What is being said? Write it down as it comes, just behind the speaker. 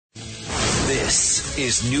This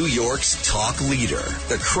is New York's talk leader,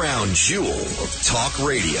 the crown jewel of talk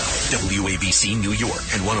radio. WABC New York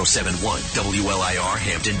and 107.1 WLIR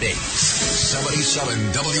Hampton Bays. 77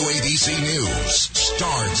 WABC News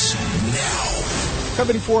starts now.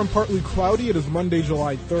 74 and partly cloudy. It is Monday,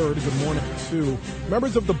 July 3rd. Good morning to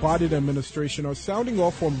members of the Biden administration are sounding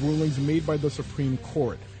off on rulings made by the Supreme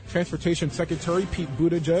Court. Transportation Secretary Pete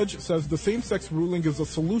Buttigieg says the same-sex ruling is a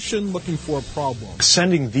solution looking for a problem.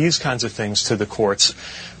 Sending these kinds of things to the courts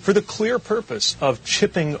for the clear purpose of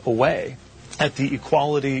chipping away at the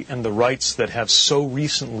equality and the rights that have so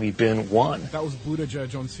recently been won. That was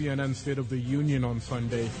Buttigieg on CNN's State of the Union on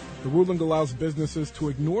Sunday. The ruling allows businesses to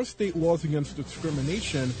ignore state laws against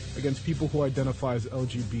discrimination against people who identify as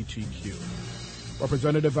LGBTQ.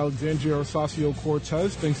 Representative Alexandria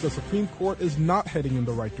Ocasio-Cortez thinks the Supreme Court is not heading in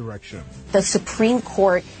the right direction. The Supreme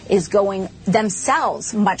Court is going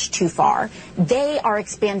themselves much too far. They are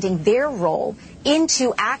expanding their role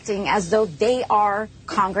into acting as though they are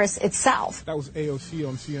Congress itself. That was AOC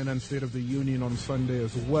on CNN's State of the Union on Sunday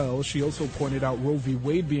as well. She also pointed out Roe v.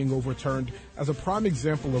 Wade being overturned as a prime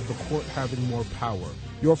example of the court having more power.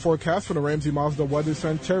 Your forecast for the Ramsey Mazda Weather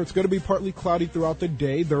Center. It's going to be partly cloudy throughout the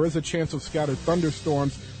day. There is a chance of scattered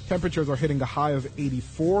thunderstorms. Temperatures are hitting a high of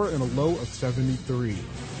 84 and a low of 73.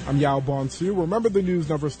 I'm Yao Bonsu. Remember, the news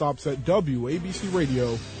never stops at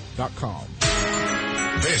WABCRadio.com.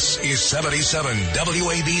 This is 77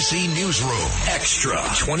 WABC Newsroom Extra.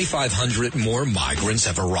 2,500 more migrants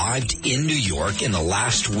have arrived in New York in the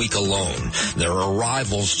last week alone. Their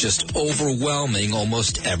arrivals just overwhelming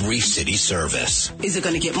almost every city service. Is it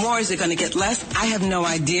going to get more? Is it going to get less? I have no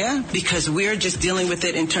idea, because we're just dealing with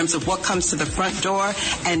it in terms of what comes to the front door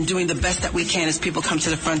and doing the best that we can as people come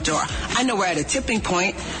to the front door. I know we're at a tipping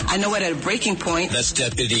point. I know we're at a breaking point. That's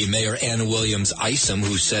Deputy Mayor Ann Williams Isom,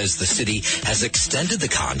 who says the city has extended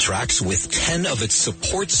the contracts with 10 of its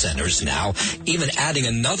support centers now, even adding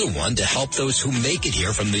another one to help those who make it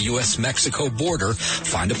here from the U.S.-Mexico border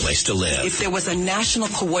find a place to live. If there was a national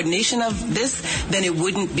coordination of this, then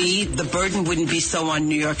the burden wouldn't be so on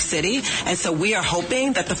New York City. And so we are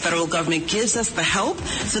hoping that the federal government gives us the help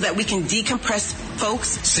so that we can decompress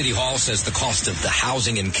folks. City Hall says the cost of the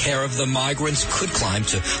housing and care of the migrants could climb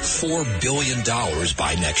to $4 billion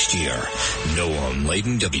by next year. Noah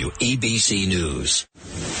Layden, WABC News.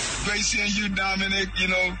 Great seeing you, Dominic. You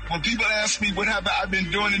know, when people ask me what have I've been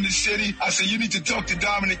doing in the city, I say, you need to talk to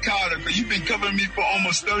Dominic Carter, because you've been covering me for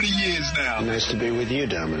almost 30 years now. Nice to be with you,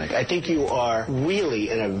 Dominic. I think you are really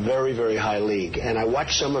in a very, very high league. And I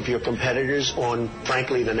watch some of your competitors on,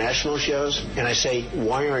 frankly, the national shows, and I say,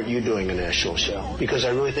 why aren't you doing a national show? Because I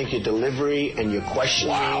really think your delivery and your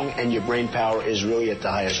questioning and your brain power is really at the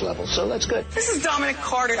highest level. So that's good. This is Dominic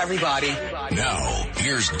Carter, everybody. Now,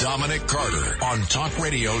 here's Dominic Carter on Talk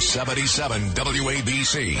Radio 77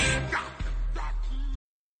 WABC.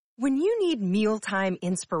 When you need mealtime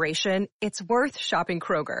inspiration, it's worth shopping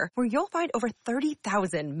Kroger, where you'll find over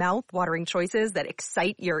 30,000 mouth-watering choices that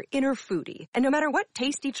excite your inner foodie. And no matter what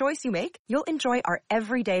tasty choice you make, you'll enjoy our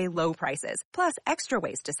everyday low prices, plus extra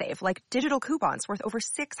ways to save, like digital coupons worth over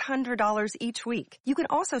 $600 each week. You can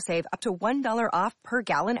also save up to $1 off per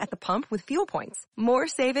gallon at the pump with fuel points. More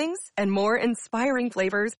savings and more inspiring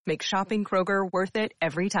flavors make shopping Kroger worth it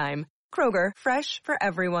every time. Kroger, fresh for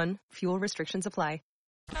everyone. Fuel restrictions apply.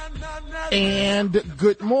 And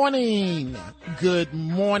good morning, good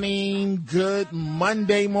Monday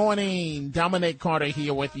morning. Dominic Carter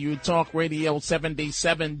here with you, Talk Radio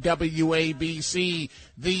 77 WABC,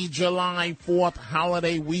 the July 4th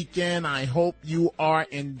holiday weekend. I hope you are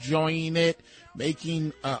enjoying it,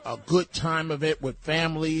 making a good time of it with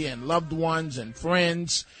family and loved ones and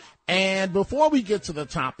friends. And before we get to the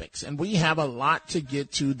topics, and we have a lot to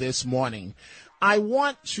get to this morning, I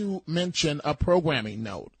want to mention a programming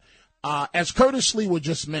note. As Curtis Lewa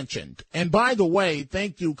just mentioned, and by the way,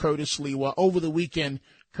 thank you, Curtis Lewa. Over the weekend,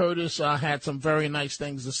 Curtis had some very nice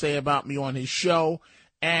things to say about me on his show,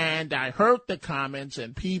 and I heard the comments,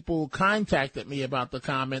 and people contacted me about the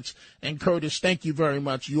comments. And Curtis, thank you very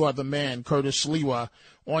much. You are the man, Curtis Lewa,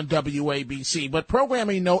 on WABC. But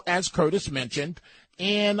programming note, as Curtis mentioned,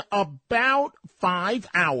 in about 5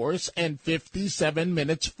 hours and 57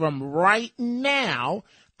 minutes from right now,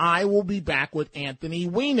 I will be back with Anthony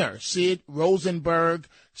Weiner. Sid Rosenberg,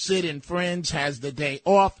 Sid and Friends, has the day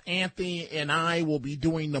off. Anthony and I will be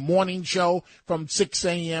doing the morning show from 6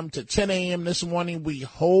 a.m. to 10 a.m. this morning. We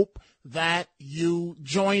hope that you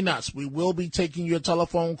join us. We will be taking your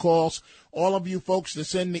telephone calls. All of you folks that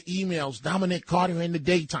send the emails, Dominic Carter in the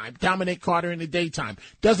daytime, Dominic Carter in the daytime.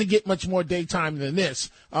 Doesn't get much more daytime than this,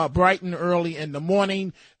 bright and early in the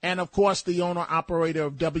morning. And, of course, the owner-operator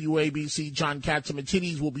of WABC, John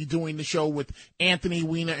Katsimatidis, will be doing the show with Anthony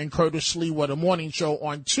Weiner and Curtis Lewa, the morning show,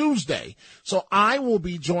 on Tuesday. So I will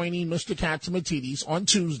be joining Mr. Katsimatidis on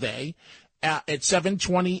Tuesday at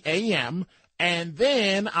 7:20 a.m., and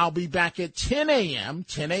then I'll be back at 10 a.m.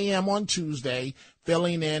 on Tuesday,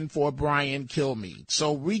 filling in for Brian Kilmeade.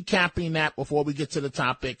 So recapping that before we get to the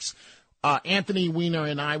topics, Anthony Weiner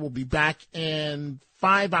and I will be back in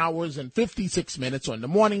 5 hours and 56 minutes on the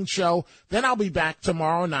morning show. Then I'll be back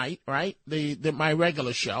tomorrow night, right? My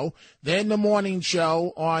regular show. Then the morning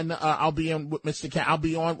show on, I'll be on with Mr.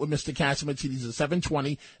 Katsimatidis at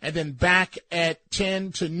 7:20, and then back at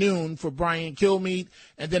 10 to noon for Brian Kilmeade,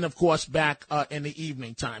 and then of course back in the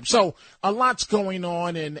evening time. So a lot's going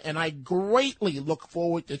on, and I greatly look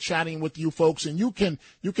forward to chatting with you folks. And you can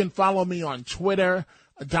follow me on Twitter,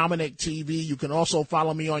 Dominic TV. You can also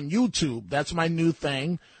follow me on YouTube. That's my new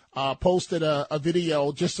thing. Posted a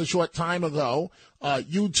video just a short time ago.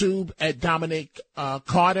 YouTube at Dominic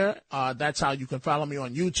Carter. That's how you can follow me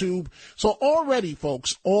on YouTube. So already,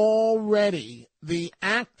 folks, the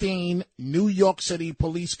acting New York City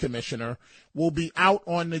Police Commissioner will be out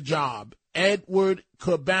on the job. Edward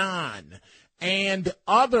Caban and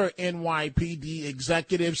other NYPD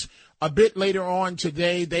executives. A bit later on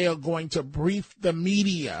today, they are going to brief the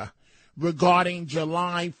media regarding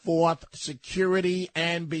July 4th security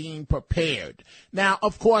and being prepared. Now,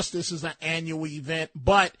 of course, this is an annual event,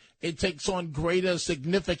 but it takes on greater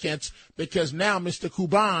significance because now Mr.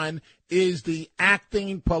 Caban is the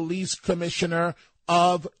acting police commissioner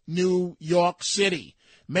of New York City.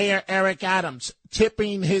 Mayor Eric Adams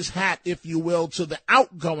tipping his hat, if you will, to the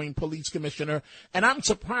outgoing police commissioner. And I'm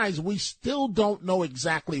surprised we still don't know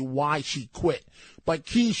exactly why she quit. But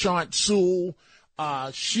Keishant Sewell,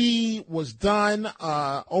 she was done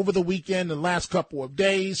over the weekend, the last couple of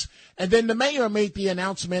days. And then the mayor made the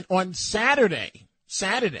announcement on Saturday,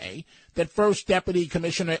 that First Deputy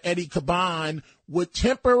Commissioner Eddie Caban would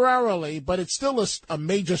temporarily, but it's still a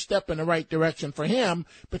major step in the right direction for him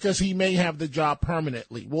because he may have the job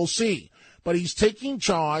permanently. We'll see. But he's taking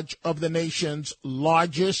charge of the nation's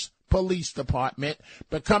largest police department,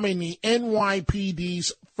 becoming the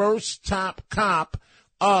NYPD's first top cop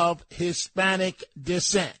of Hispanic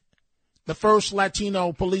descent, the first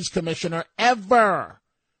Latino police commissioner ever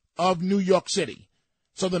of New York City.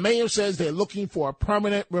 So the mayor says they're looking for a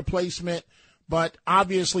permanent replacement, but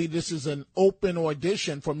obviously this is an open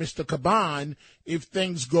audition for Mr. Caban if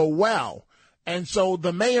things go well. And so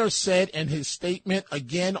the mayor said in his statement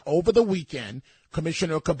again over the weekend,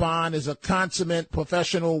 Commissioner Caban is a consummate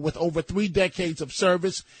professional with over 3 decades of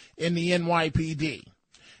service in the NYPD.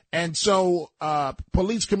 And so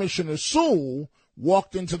Police Commissioner Sewell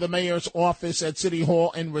walked into the mayor's office at City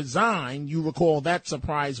Hall and resigned. You recall that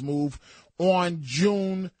surprise move on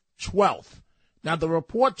June 12th. Now, the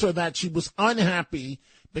reports are that she was unhappy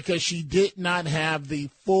because she did not have the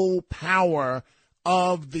full power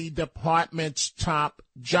of the department's top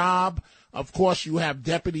job. Of course, you have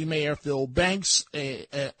Deputy Mayor Phil Banks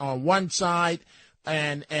on one side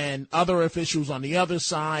and other officials on the other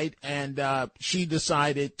side, and she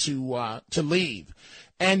decided to leave.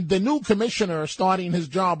 And the new commissioner starting his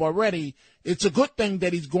job already, it's a good thing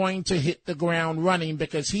that he's going to hit the ground running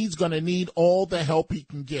because he's going to need all the help he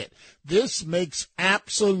can get. This makes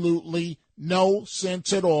absolutely no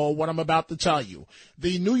sense at all, what I'm about to tell you.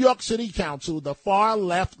 The New York City Council, the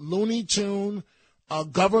far-left Looney Tune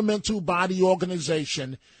governmental body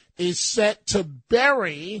organization, is set to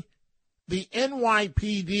bury the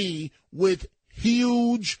NYPD with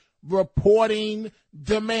huge reporting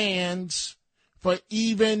demands for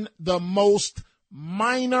even the most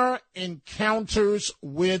minor encounters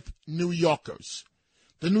with New Yorkers.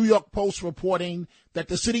 The New York Post reporting that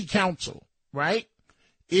the city council, right,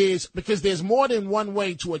 is because there's more than one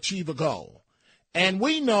way to achieve a goal. And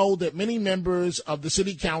we know that many members of the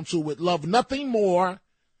city council would love nothing more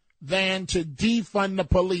than to defund the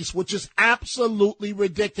police, which is absolutely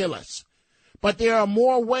ridiculous. But there are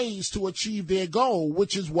more ways to achieve their goal,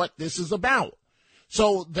 which is what this is about.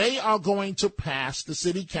 So they are going to pass, the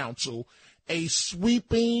city council, a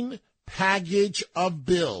sweeping package of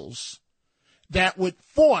bills that would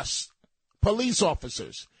force police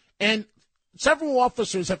officers, and several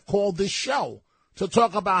officers have called this show to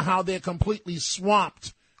talk about how they're completely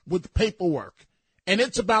swamped with paperwork, and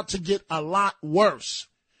it's about to get a lot worse.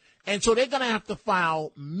 And so they're going to have to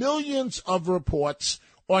file millions of reports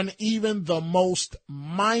on even the most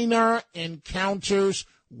minor encounters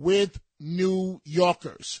with New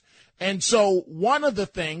Yorkers. And so one of the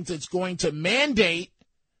things it's going to mandate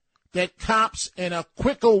that cops in a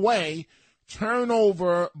quicker way turn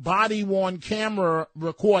over body-worn camera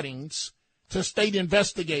recordings to state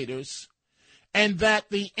investigators, and that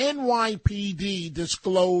the NYPD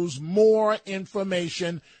disclose more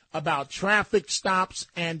information about traffic stops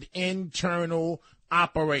and internal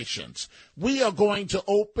operations. We are going to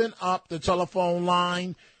open up the telephone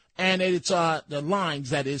line, and it's the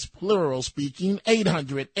lines, that is plural speaking,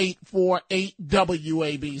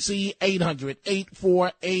 800-848-WABC,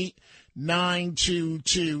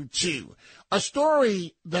 800-848-9222. A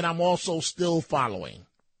story that I'm also still following.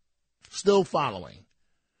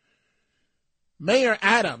 Mayor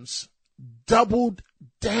Adams doubled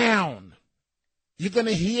down. You're going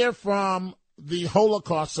to hear from the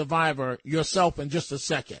Holocaust survivor yourself in just a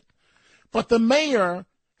second. But the mayor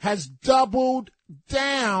has doubled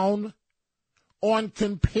down on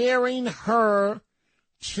comparing her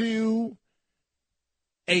to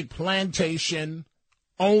a plantation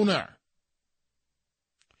owner.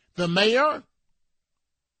 The mayor,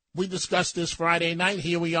 we discussed this Friday night,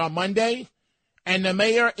 here we are Monday, and the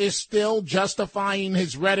mayor is still justifying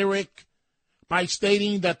his rhetoric by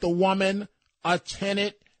stating that the woman, a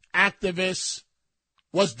tenant activist,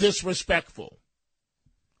 was disrespectful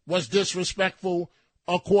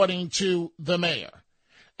according to the mayor.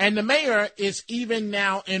 And the mayor is even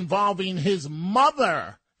now involving his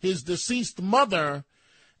mother, his deceased mother,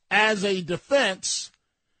 as a defense,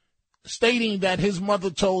 stating that his mother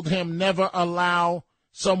told him never allow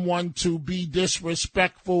someone to be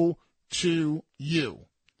disrespectful to you.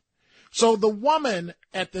 So the woman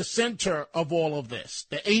at the center of all of this,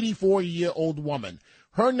 the 84-year-old woman,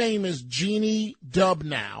 her name is Jeannie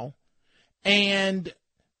Dubnow, and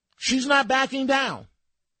she's not backing down.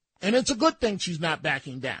 And it's a good thing she's not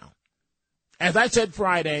backing down. As I said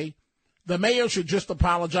Friday, the mayor should just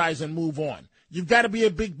apologize and move on. You've got to be a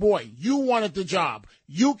big boy. You wanted the job.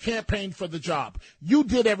 You campaigned for the job. You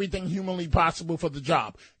did everything humanly possible for the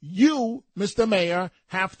job. You, Mr. Mayor,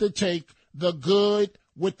 have to take the good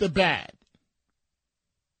with the bad.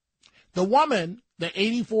 The woman, the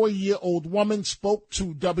 84-year-old woman, spoke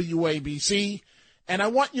to WABC, and I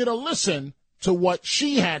want you to listen to what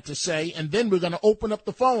she had to say, and then we're going to open up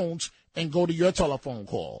the phones and go to your telephone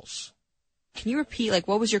calls. Can you repeat,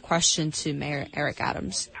 what was your question to Mayor Eric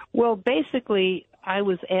Adams? Well, basically,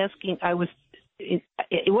 it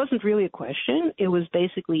wasn't really a question. It was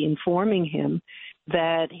basically informing him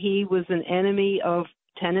that he was an enemy of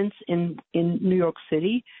tenants in New York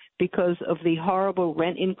City because of the horrible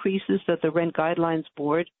rent increases that the Rent Guidelines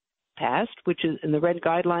Board passed, and the Rent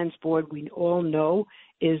Guidelines Board, we all know,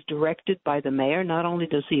 is directed by the mayor. Not only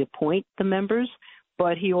does he appoint the members,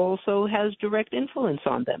 but he also has direct influence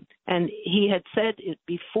on them. And he had said it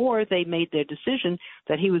before they made their decision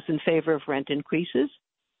that he was in favor of rent increases.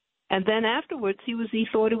 And then afterwards, he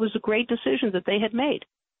thought it was a great decision that they had made.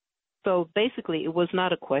 So basically, it was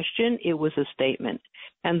not a question, it was a statement.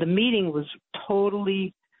 And the meeting was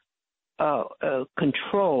totally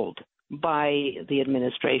controlled by the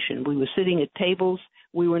administration. We were sitting at tables.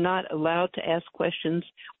 We were not allowed to ask questions.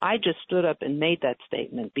 I just stood up and made that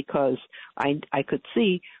statement because I could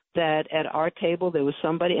see that at our table there was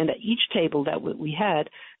somebody, and at each table that we had,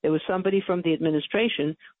 there was somebody from the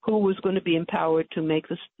administration who was going to be empowered to make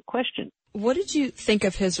this question. What did you think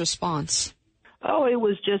of his response? Oh, it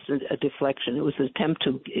was just a deflection. It was an attempt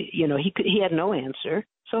to, he had no answer.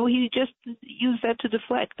 So he just used that to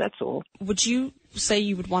deflect, that's all. Would you say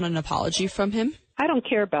you would want an apology from him? I don't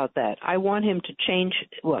care about that. I want him to change.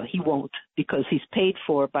 Well, he won't because he's paid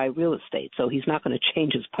for by real estate, so he's not going to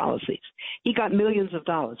change his policies. He got millions of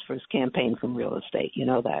dollars for his campaign from real estate, you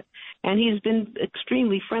know that. And he's been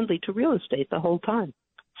extremely friendly to real estate the whole time.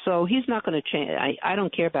 So he's not going to change. I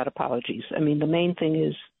don't care about apologies. I mean, the main thing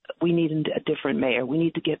is we need a different mayor. We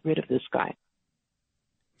need to get rid of this guy.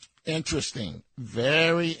 Interesting.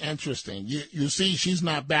 Very interesting. You see, she's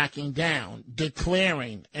not backing down,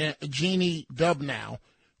 declaring, Jeannie Dubnow,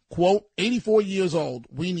 quote, 84 years old,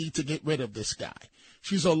 we need to get rid of this guy.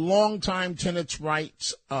 She's a longtime tenants'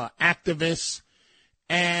 rights activist.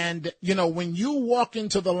 And, when you walk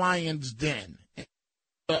into the lion's den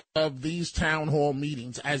of these town hall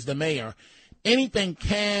meetings as the mayor, anything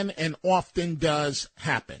can and often does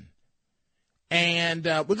happen. And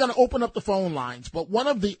we're going to open up the phone lines. But one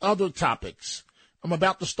of the other topics, I'm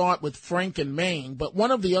about to start with Frank in Maine, but one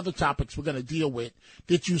of the other topics we're going to deal with,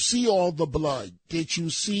 did you see all the blood? Did you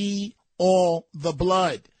see all the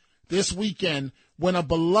blood this weekend when a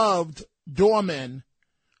beloved doorman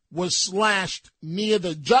was slashed near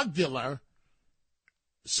the jugular,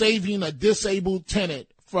 saving a disabled tenant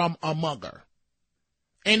from a mugger.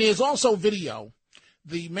 And there's also video.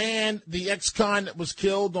 The man, the ex-con that was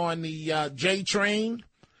killed on the J train,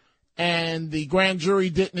 and the grand jury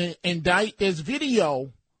didn't indict, there's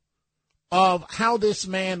video of how this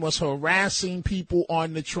man was harassing people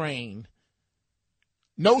on the train.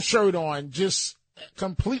 No shirt on, just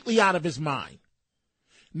completely out of his mind.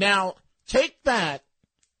 Now, take that,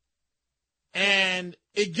 and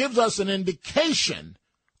it gives us an indication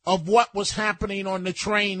of what was happening on the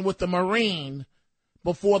train with the Marine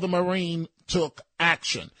before the Marine took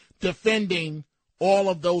action, defending all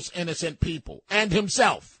of those innocent people and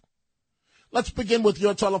himself. Let's begin with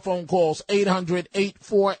your telephone calls,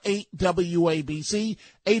 800-848-WABC,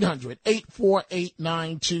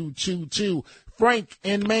 800-848-9222. Frank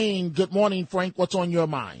in Maine. Good morning, Frank. What's on your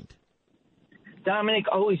mind? Dominic,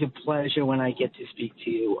 always a pleasure when I get to speak to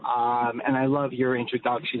you, and I love your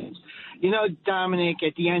introductions. You know, Dominic,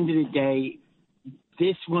 at the end of the day,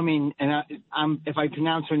 this woman, and if I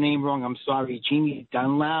pronounce her name wrong, I'm sorry, Jeannie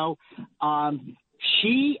Dunlow, I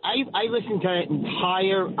listened to that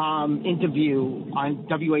entire interview on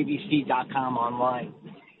WABC.com online,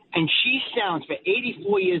 and she sounds, for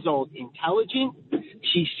 84 years old, intelligent.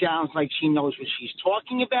 She sounds like she knows what she's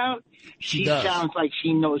talking about. She sounds like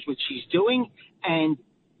she knows what she's doing. And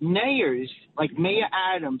mayors like Mayor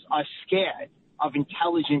Adams are scared of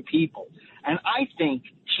intelligent people. And I think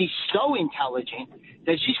she's so intelligent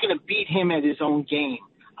that she's going to beat him at his own game.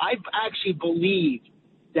 I actually believe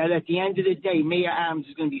that at the end of the day, Mayor Adams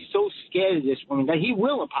is going to be so scared of this woman that he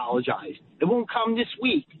will apologize. It won't come this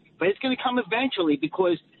week, but it's going to come eventually,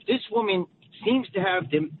 because this woman seems to have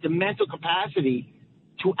the mental capacity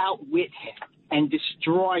to outwit him and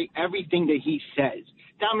destroy everything that he says.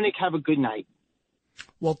 Dominic, have a good night.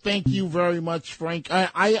 Well, thank you very much, Frank.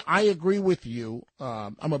 I agree with you.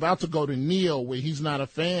 I'm about to go to Neil, where he's not a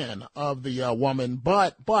fan of the woman.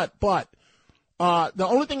 But the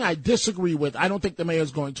only thing I disagree with, I don't think the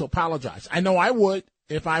mayor's going to apologize. I know I would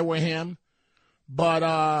if I were him.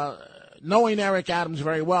 But knowing Eric Adams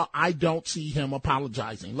very well, I don't see him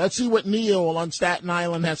apologizing. Let's see what Neil on Staten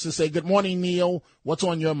Island has to say. Good morning, Neil. What's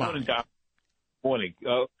on your mind? Morning.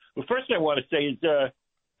 Well, first thing I want to say is the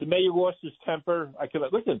mayor lost his temper. I've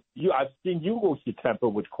seen you lose your temper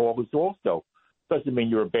with callers also. Doesn't mean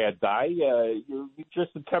you're a bad guy. You're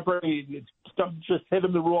just a temporary. Something just hit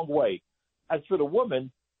him the wrong way. As for the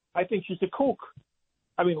woman, I think she's a kook.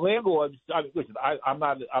 I mean, landlords. I'm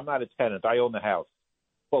not a tenant. I own the house.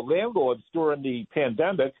 But landlords during the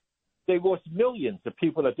pandemic, they lost millions of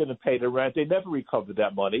people that didn't pay the rent. They never recovered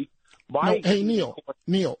that money. Hey, Neil,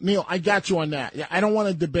 I got you on that. I don't want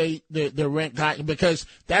to debate the rent guy, because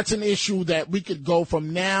that's an issue that we could go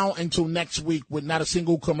from now until next week with not a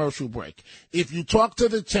single commercial break. If you talk to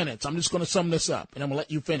the tenants, I'm just going to sum this up, and I'm going to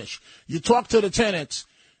let you finish. You talk to the tenants,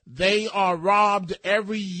 they are robbed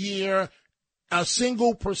every year. A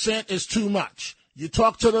single % is too much. You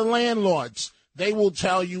talk to the landlords, they will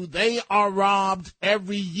tell you they are robbed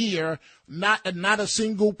every year. Not a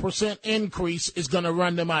single % increase is going to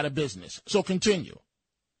run them out of business. So continue.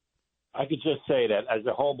 I could just say that as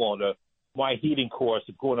a homeowner, my heating costs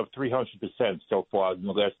have gone up 300% so far in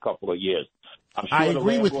the last couple of years. I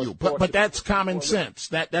agree with you, but that's common sense.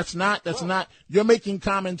 That's not. You're making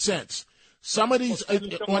common sense. Some of these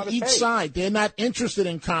on each side, they're not interested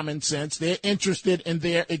in common sense. They're interested in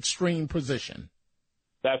their extreme position.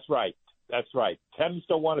 That's right. Tenants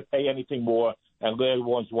don't want to pay anything more, and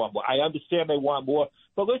landlords want more. I understand they want more,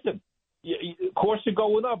 but listen, costs are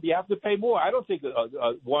going up. You have to pay more. I don't think 1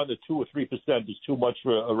 or 2 or 3% is too much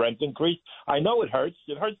for a rent increase. I know it hurts.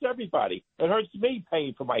 It hurts everybody. It hurts me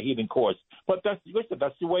paying for my heating costs. But that's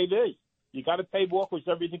the way it is. You got to pay more because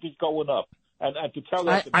everything is going up. And to tell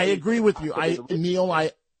us, I agree with you, Neil.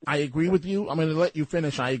 I agree with you. I'm going to let you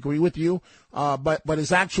finish. I agree with you. But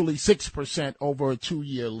it's actually 6% over a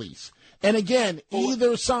 2-year lease. And again,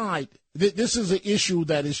 either side, this is an issue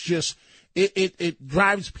that is just, it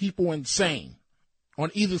drives people insane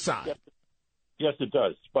on either side. Yes, it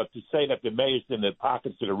does. But to say that the mayor's in the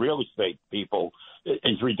pockets of the real estate people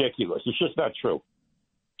is ridiculous. It's just not true.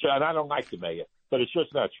 And I don't like the mayor, but it's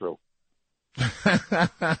just not true.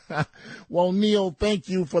 Well, Neil, thank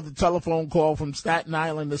you for the telephone call from Staten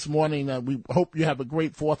Island this morning. We hope you have a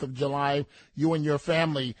great 4th of July, you and your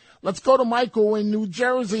family. Let's go to Michael in New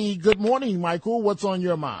Jersey. Good morning, Michael. What's on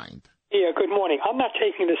your mind? Yeah, good morning. I'm not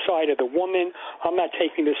taking the side of the woman. I'm not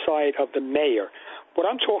taking the side of the mayor. What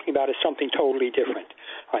I'm talking about is something totally different.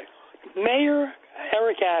 All right. Mayor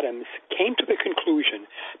Eric Adams came to the conclusion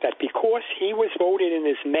that because he was voted in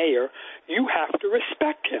as mayor, you have to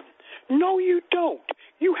respect him. No, you don't.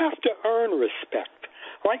 You have to earn respect,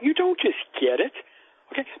 right? You don't just get it,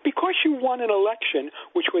 okay? Because you won an election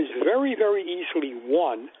which was very, very easily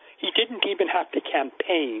won. He didn't even have to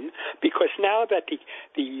campaign because now that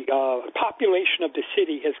the population of the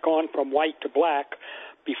city has gone from white to black,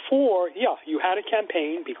 before, you had a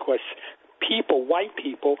campaign because white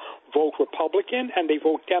people, vote Republican and they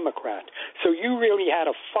vote Democrat. So you really had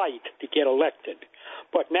a fight to get elected.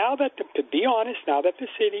 But now that, to be honest, now that the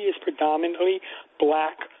city is predominantly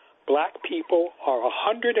black people are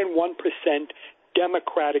 101%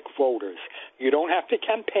 Democratic voters. You don't have to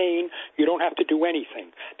campaign. You don't have to do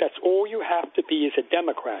anything. That's all you have to be is a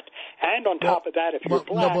Democrat. And on top of that, if you're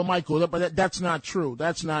black... No, but Michael, that's not true.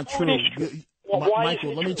 That's not true.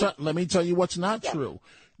 Michael, let me tell you what's not true.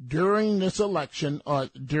 During this election,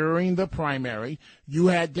 during the primary, you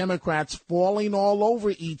had Democrats falling all over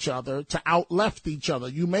each other to out-left each other.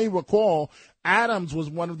 You may recall Adams was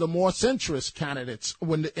one of the more centrist candidates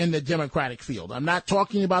in the Democratic field. I'm not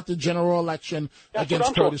talking about the general election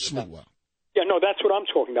against Curtis Sliwa. Yeah, no, that's what I'm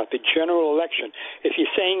talking about, the general election. If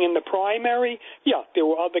you're saying in the primary,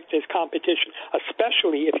 there's competition,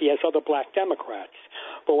 especially if he has other black Democrats.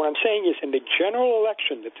 But what I'm saying is in the general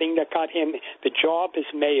election, the thing that got him the job as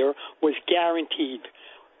mayor was guaranteed.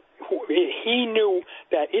 He knew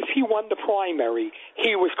that if he won the primary,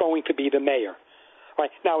 he was going to be the mayor.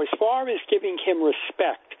 Right? Now, as far as giving him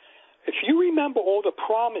respect, if you remember all the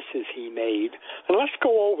promises he made, and let's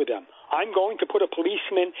go over them. I'm going to put a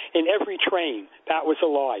policeman in every train. That was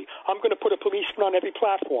a lie. I'm going to put a policeman on every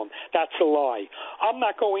platform. That's a lie. I'm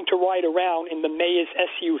not going to ride around in the mayor's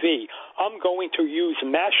SUV. I'm going to use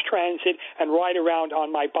mass transit and ride around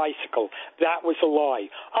on my bicycle. That was a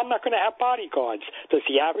lie. I'm not going to have bodyguards. Does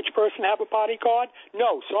the average person have a bodyguard?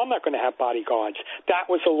 No, so I'm not going to have bodyguards.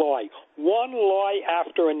 That was a lie. One lie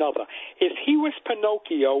after another. If he was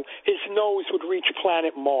Pinocchio, his nose would reach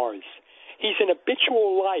planet Mars. He's an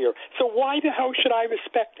habitual liar. So why the hell should I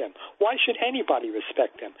respect him? Why should anybody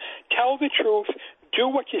respect him? Tell the truth. Do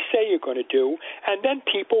what you say you're going to do, and then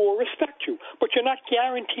people will respect you. But you're not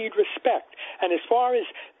guaranteed respect. And as far as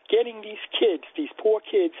getting these kids, these poor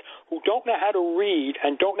kids who don't know how to read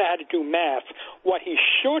and don't know how to do math, what he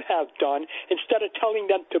should have done, instead of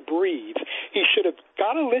telling them to breathe, he should have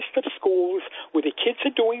got a list of schools where the kids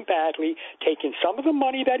are doing badly, taken some of the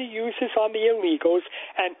money that he uses on the illegals,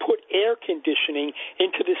 and put air conditioning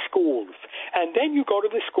into the schools. And then you go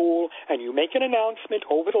to the school and you make an announcement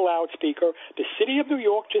over the loudspeaker. The city of New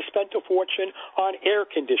York just spent a fortune on air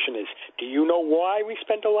conditioners. Do you know why we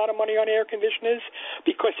spent a lot of money on air conditioners?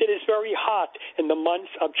 Because it is very hot in the months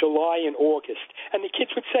of July and August. And the kids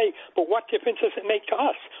would say, but what difference does it make to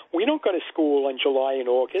us? We don't go to school in July and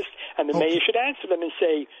August. And the mayor should answer them and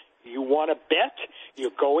say, you want to bet?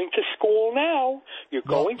 You're going to school now. You're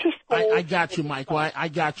going to school. I got you, Michael. I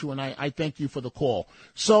got you, and I thank you for the call.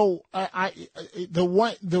 So the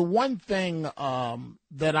one thing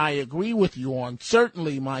that I agree with you on,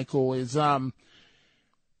 certainly, Michael, is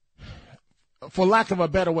for lack of a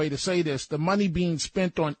better way to say this, the money being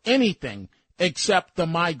spent on anything except the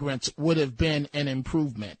migrants would have been an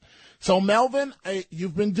improvement. So, Melvin,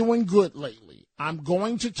 you've been doing good lately. I'm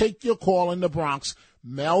going to take your call in the Bronx.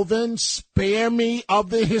 Melvin, spare me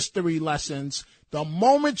of the history lessons. The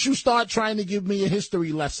moment you start trying to give me a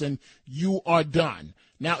history lesson, you are done.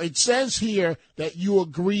 Now, it says here that you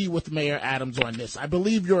agree with Mayor Adams on this. I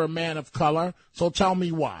believe you're a man of color, so tell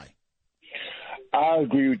me why. I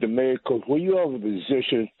agree with the mayor because when you have a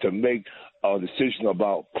position to make a decision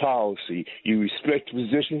about policy, you respect the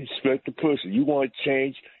position, respect the person. You want to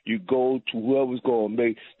change, you go to whoever's going to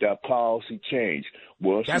make that policy change.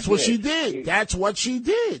 That's what she did. That's what she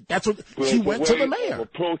did. That's what she went to the mayor.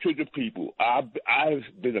 Approach to the people. I've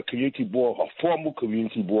been a former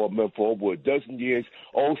community board member for over a dozen years.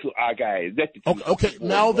 Also, I got elected. Okay,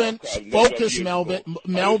 Melvin, focus, Melvin.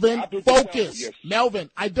 Melvin, focus. Melvin,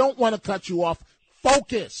 I don't want to cut you off.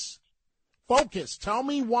 Focus. Tell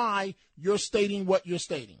me why you're stating what you're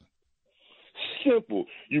stating. Simple.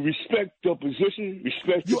 You respect the position,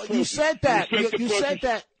 respect the person. You said that. You said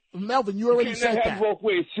that. Melvin, you already said that. Both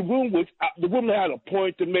ways. The woman had a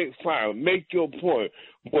point to make. Fine, make your point.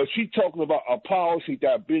 But she's talking about a policy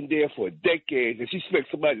that's been there for decades, and she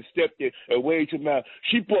expects somebody to step in and wage him out.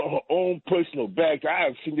 She brought her own personal bags. I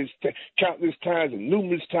have seen this countless times in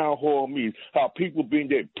numerous town hall meetings, how people bring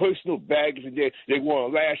their personal baggage and they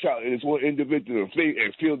want to lash out at this one individual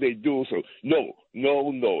and feel they do so. No.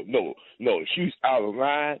 She's out of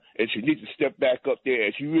line, and she needs to step back up there.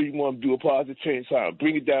 And she really want to do a positive change, so I'll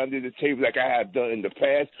bring it down to the table like I have done in the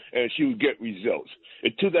past, and she will get results.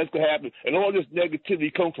 Until that's going to happen, and all this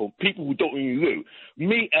negativity comes from people who don't even live.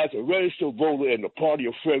 Me, as a registered voter in the party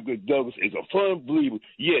of Frederick Douglass, is a firm believer.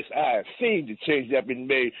 Yes, I have seen the change that have been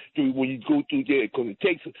made through when you go through there, because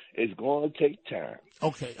it's going to take time.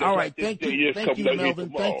 Okay, all right. Thank you,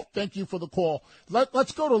 Melvin. Thank you for the call.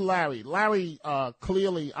 Let's go to Larry. Larry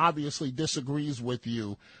clearly, obviously disagrees with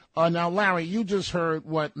you. Now, Larry, you just heard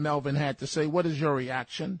what Melvin had to say. What is your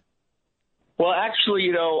reaction? Well,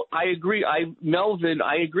 actually, I agree. I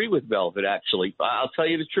agree with Melvin, actually. I'll tell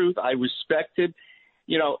you the truth. I respect him.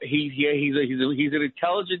 He's an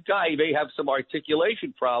intelligent guy. He may have some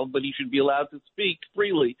articulation problem, but he should be allowed to speak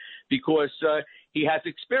freely because he has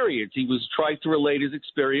experience. He was trying to relate his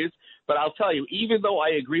experience. But I'll tell you, even though I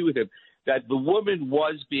agree with him that the woman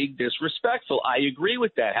was being disrespectful, I agree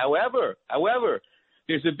with that. However,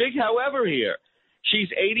 there's a big however here. She's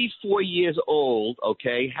 84 years old,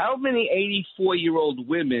 okay? How many 84-year-old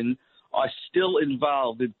women are still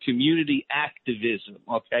involved in community activism,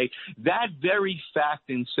 okay? That very fact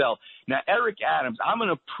in itself. Now, Eric Adams, I'm going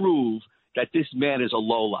to prove that this man is a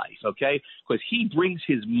lowlife, okay? Because he brings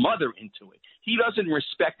his mother into it. He doesn't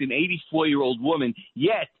respect an 84-year-old woman,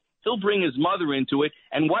 yet he'll bring his mother into it.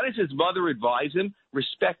 And what does his mother advise him?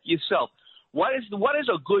 Respect yourself. What does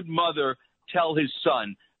a good mother tell his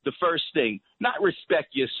son? The first thing, not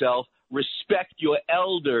respect yourself, respect your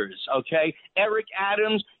elders, okay? Eric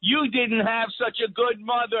Adams, you didn't have such a good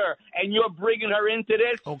mother, and you're bringing her into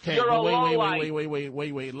this. Okay, you're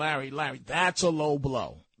wait, Larry, that's a low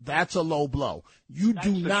blow. That's a low blow. You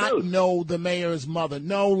do not know the mayor's mother.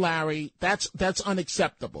 No, Larry, that's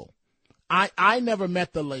unacceptable. I never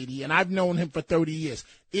met the lady, and I've known him for 30 years.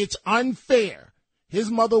 It's unfair. His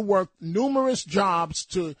mother worked numerous jobs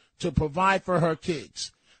to provide for her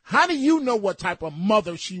kids. How do you know what type of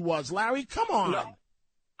mother she was, Larry? Come on. No,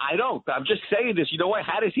 I don't. I'm just saying this. You know what?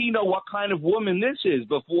 How does he know what kind of woman this is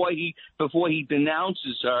before he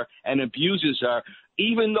denounces her and abuses her?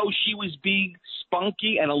 Even though she was being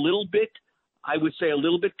spunky and a little bit, I would say a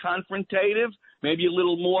little bit confrontative, maybe a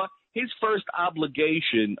little more. His first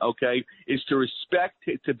obligation, okay, is to respect,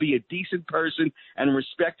 to be a decent person and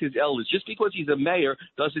respect his elders. Just because he's a mayor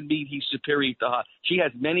doesn't mean he's superior to her. She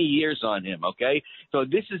has many years on him, okay? So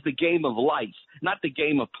this is the game of life, not the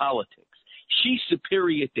game of politics. She's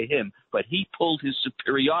superior to him, but he pulled his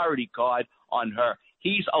superiority card on her.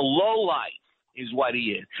 He's a lowlife is what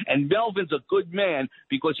he is. And Melvin's a good man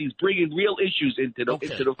because he's bringing real issues into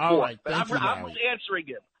the fore. Right. But I'm answering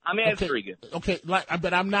him. I'm answering him. Okay,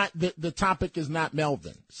 but I'm not. The topic is not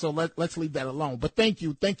Melvin, so let's leave that alone. But thank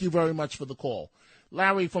you very much for the call,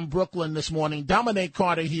 Larry from Brooklyn this morning. Dominic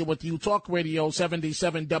Carter here with you, Talk Radio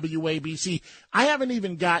 77 WABC. I haven't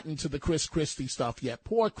even gotten to the Chris Christie stuff yet.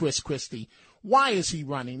 Poor Chris Christie. Why is he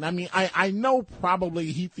running? I mean, I know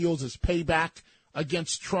probably he feels his payback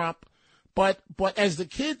against Trump, but as the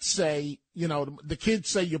kids say, the kids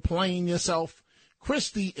say you're playing yourself.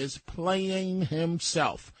 Christie is playing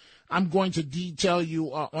himself. I'm going to detail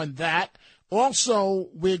you on that. Also,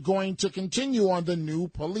 we're going to continue on the new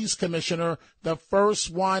police commissioner, the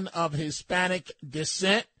first one of Hispanic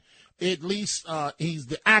descent. At least he's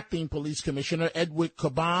the acting police commissioner, Edward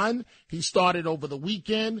Caban. He started over the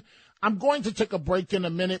weekend. I'm going to take a break in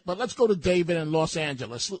a minute, but let's go to David in Los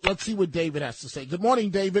Angeles. Let's see what David has to say. Good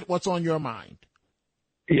morning, David. What's on your mind?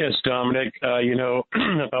 Yes, Dominic.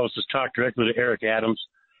 If I was to talk directly to Eric Adams,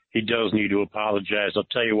 he does need to apologize. I'll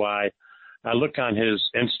tell you why. I look on his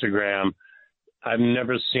Instagram. I've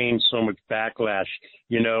never seen so much backlash.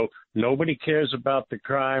 Nobody cares about the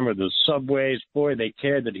crime or the subways. Boy, they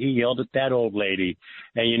care that he yelled at that old lady.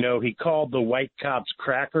 And, he called the white cops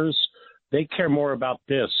crackers. They care more about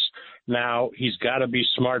this. Now, he's got to be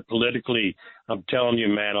smart politically. I'm telling you,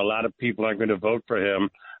 man, a lot of people aren't going to vote for him.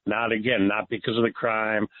 Not because of the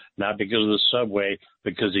crime, not because of the subway,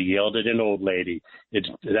 because he yelled at an old lady.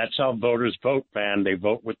 That's how voters vote, man. They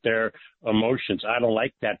vote with their emotions. I don't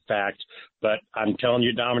like that fact, but I'm telling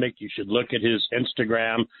you, Dominic, you should look at his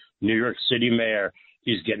Instagram, New York City mayor.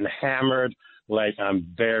 He's getting hammered. Like, I'm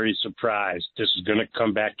very surprised. This is going to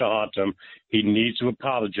come back to haunt him. He needs to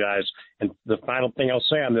apologize. And the final thing I'll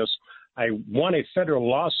say on this, I won a federal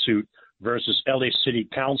lawsuit versus LA City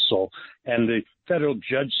Council. And the federal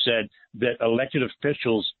judge said that elected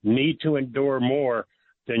officials need to endure more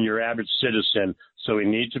than your average citizen. So he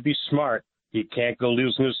needs to be smart. He can't go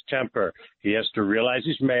losing his temper. He has to realize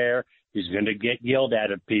he's mayor. He's going to get yelled at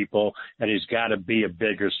people, and he's got to be a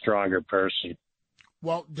bigger, stronger person.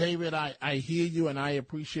 Well, David, I hear you, and I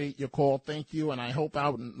appreciate your call. Thank you, and I hope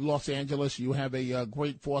out in Los Angeles you have a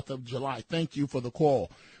great 4th of July. Thank you for the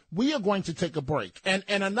call. We are going to take a break. And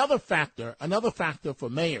another factor for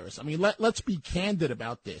mayors, I mean, let's be candid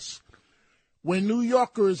about this. When New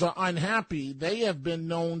Yorkers are unhappy, they have been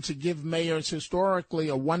known to give mayors historically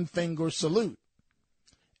a one-finger salute.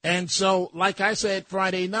 And so, like I said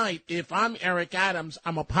Friday night, if I'm Eric Adams,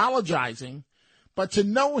 I'm apologizing. But to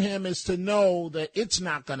know him is to know that it's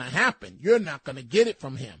not going to happen. You're not going to get it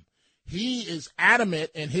from him. He is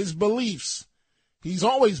adamant in his beliefs. He's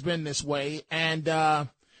always been this way, and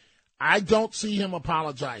I don't see him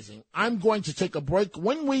apologizing. I'm going to take a break.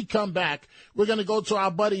 When we come back, we're going to go to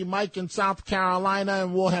our buddy Mike in South Carolina,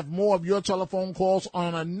 and we'll have more of your telephone calls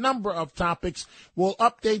on a number of topics. We'll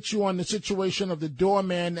update you on the situation of the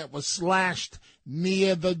doorman that was slashed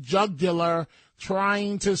near the jugular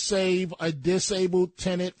trying to save a disabled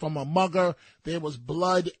tenant from a mugger. There was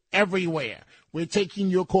blood everywhere. We're taking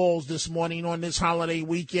your calls this morning on this holiday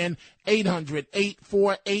weekend.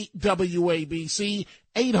 800-848-WABC,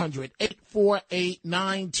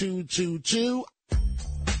 800-848-9222.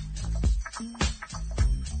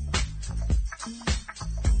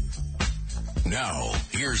 Now,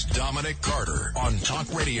 here's Dominic Carter on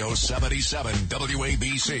Talk Radio 77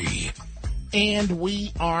 WABC. And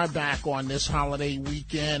we are back on this holiday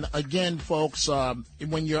weekend. Again, folks,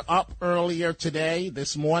 when you're up earlier today,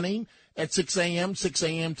 this morning, at 6 a.m. to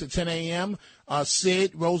 10 a.m.,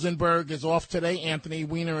 Sid Rosenberg is off today. Anthony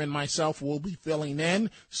Weiner and myself will be filling in,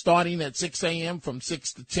 starting at 6 a.m. from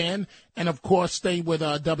 6 to 10. And, of course, stay with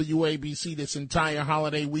WABC this entire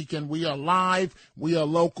holiday weekend. We are live. We are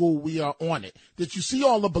local. We are on it. Did you see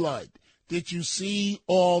all the blood? Did you see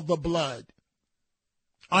all the blood?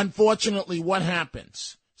 Unfortunately, what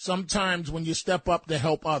happens sometimes when you step up to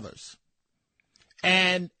help others?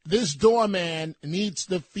 And this doorman needs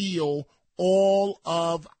to feel all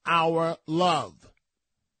of our love.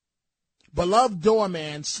 Beloved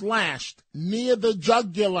doorman slashed near the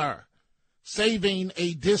jugular, saving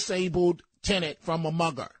a disabled tenant from a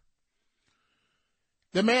mugger.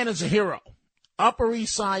 The man is a hero. Upper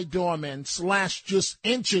East Side doorman slashed just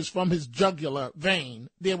inches from his jugular vein.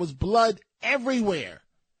 There was blood everywhere,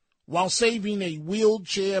 while saving a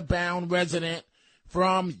wheelchair-bound resident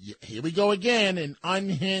from, here we go again, an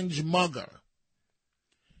unhinged mugger.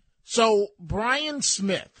 So Brian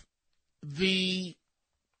Smith, the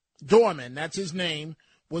doorman, that's his name,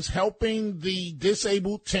 was helping the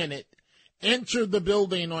disabled tenant enter the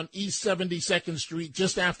building on East 72nd Street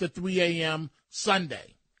just after 3 a.m.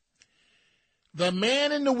 Sunday. The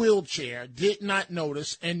man in the wheelchair did not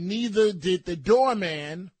notice, and neither did the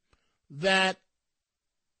doorman, that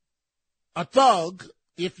a thug,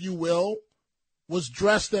 if you will, was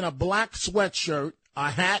dressed in a black sweatshirt,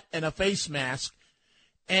 a hat, and a face mask,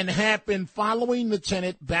 and had been following the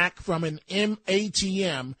tenant back from an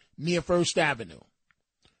ATM near First Avenue,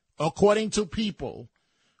 according to people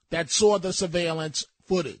that saw the surveillance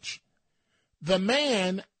footage. The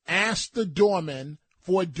man asked the doorman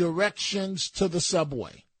for directions to the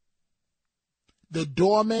subway. The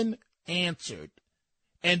doorman answered,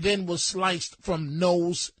 and then was sliced from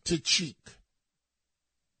nose to cheek.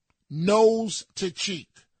 Nose to cheek.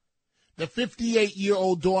 The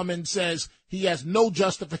 58-year-old doorman says he has no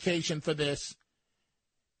justification for this.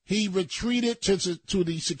 He retreated to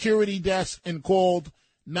the security desk and called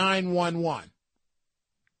 911.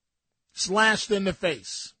 Slashed in the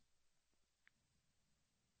face.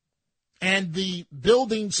 And the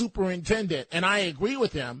building superintendent, and I agree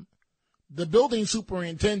with him, the building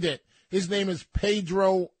superintendent, his name is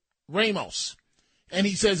Pedro Ramos, and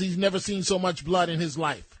he says he's never seen so much blood in his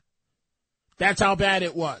life. That's how bad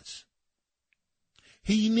it was.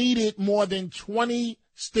 He needed more than 20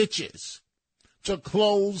 stitches to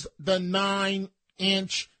close the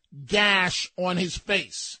 9-inch gash on his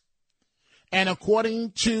face. And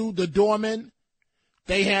according to the doorman,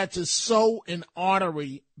 they had to sew an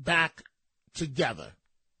artery back together.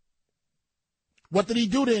 What did he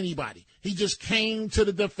do to anybody? He just came to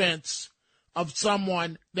the defense of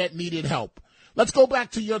someone that needed help. Let's go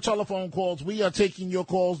back to your telephone calls. We are taking your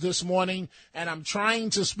calls this morning, and I'm trying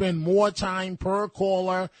to spend more time per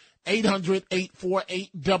caller.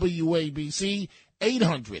 800-848-WABC,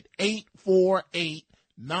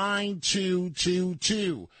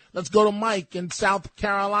 800-848-9222. Let's go to Mike in South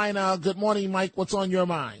Carolina. Good morning, Mike. What's on your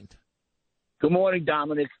mind? Good morning,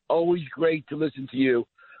 Dominic. Always great to listen to you.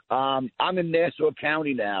 I'm in Nassau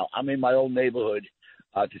County now. I'm in my old neighborhood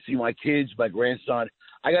to see my kids, my grandson.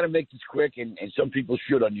 I got to make this quick, and some people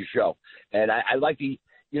should on your show. And I like the,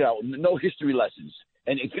 no history lessons.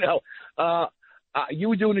 And, you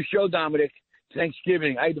were doing a show, Dominic,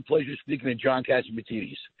 Thanksgiving. I had the pleasure of speaking to John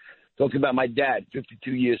Catsimatidis, talking about my dad,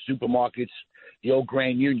 52 years, supermarkets, the old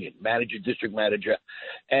Grand Union, district manager.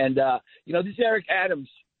 And, this Eric Adams,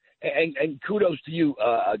 and kudos to you,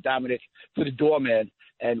 Dominic, for the doorman.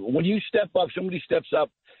 And when you step up, somebody steps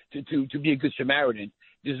up to be a good Samaritan,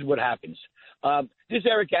 this is what happens. This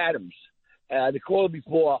Eric Adams, the caller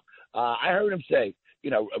before, I heard him say,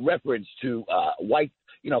 a reference to white,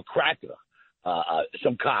 cracker,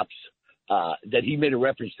 some cops that he made a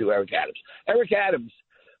reference to Eric Adams. Eric Adams,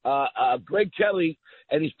 Greg Kelly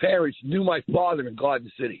and his parents knew my father in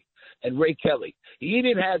Garden City, and Ray Kelly. He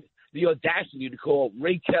didn't have the audacity to call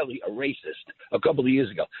Ray Kelly a racist a couple of years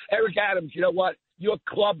ago. Eric Adams, you know what? You're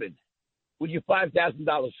clubbing with your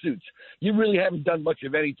 $5,000 suits. You really haven't done much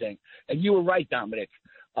of anything. And you were right, Dominic.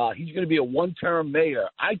 He's going to be a one-term mayor,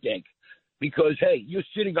 I think, because, hey, you're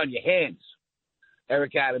sitting on your hands,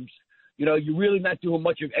 Eric Adams. You're really not doing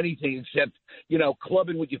much of anything except,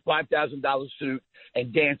 clubbing with your $5,000 suit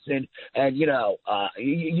and dancing. And,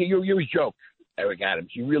 you're a joke, Eric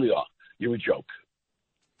Adams. You really are. You're a joke.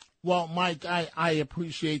 Well, Mike, I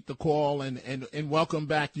appreciate the call and welcome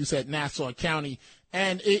back. You said Nassau County,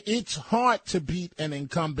 and it's hard to beat an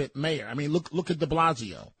incumbent mayor. I mean, look at de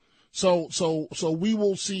Blasio. So we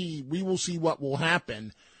will see what will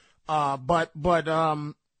happen. But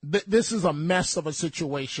this is a mess of a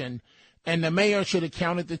situation, and the mayor should have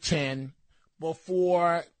counted to 10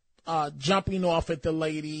 before jumping off at the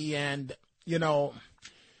lady, and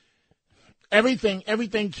Everything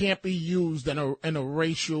can't be used in a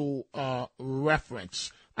racial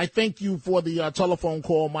reference. I thank you for the telephone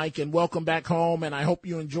call, Mike, and welcome back home. And I hope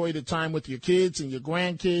you enjoy the time with your kids and your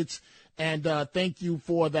grandkids. And thank you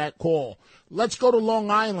for that call. Let's go to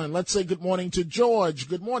Long Island. Let's say good morning to George.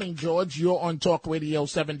 Good morning, George. You're on Talk Radio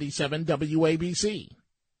 77 WABC.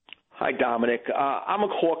 Hi, Dominic. I'm a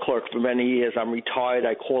court clerk for many years. I'm retired.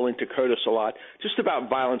 I call into Curtis a lot, just about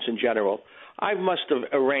violence in general. I must have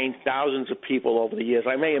arraigned thousands of people over the years.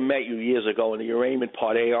 I may have met you years ago in the arraignment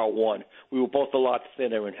part, AR1. We were both a lot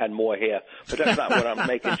thinner and had more hair, but that's not what I'm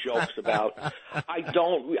making jokes about.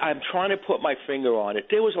 I'm trying to put my finger on it.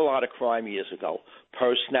 There was a lot of crime years ago,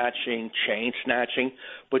 purse snatching, chain snatching,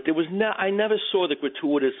 but I never saw the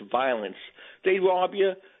gratuitous violence. They rob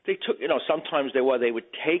you. They took, sometimes they would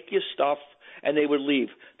take your stuff and they would leave.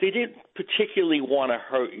 They didn't particularly want to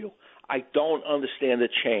hurt you. I don't understand the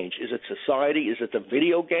change. Is it society? Is it the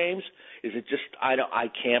video games? Is it just I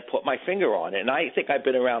can't put my finger on it? And I think I've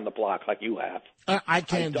been around the block like you have. I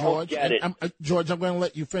can, George. Get it. George, I'm going to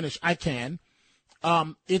let you finish. I can.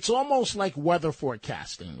 It's almost like weather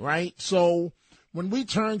forecasting, right? So when we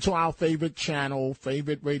turn to our favorite channel,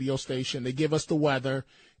 favorite radio station, they give us the weather.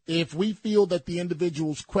 If we feel that the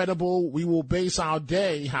individual's credible, we will base our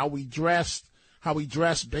day, how we dress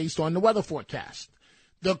based on the weather forecast.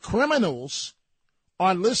 The criminals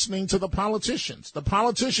are listening to the politicians. The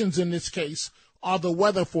politicians in this case are the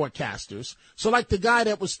weather forecasters. So like the guy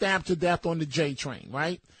that was stabbed to death on the J train,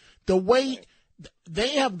 right? The way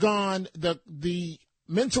they have gone, the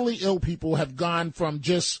mentally ill people have gone from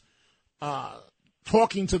just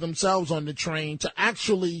talking to themselves on the train to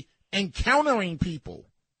actually encountering people.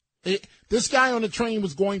 This guy on the train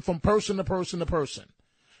was going from person to person to person.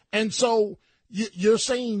 And so you're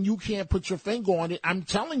saying you can't put your finger on it. I'm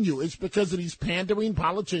telling you, it's because of these pandering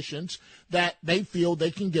politicians that they feel they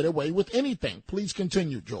can get away with anything. Please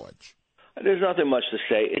continue, George. There's nothing much to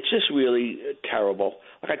say. It's just really terrible.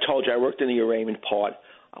 Like I told you, I worked in the arraignment part.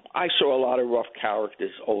 I saw a lot of rough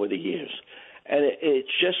characters over the years. And it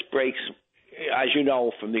just breaks, as you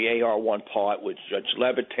know, from the AR1 part with Judge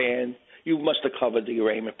Levitan. You must have covered the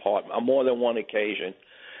arraignment part on more than one occasion.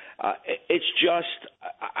 It's just,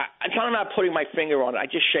 I'm not putting my finger on it. I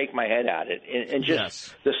just shake my head at it and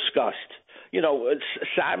just disgust. It's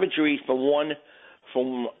savagery from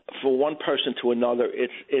one person to another.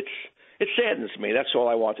 It saddens me. That's all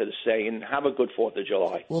I wanted to say. And have a good 4th of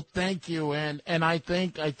July. Well, thank you. And I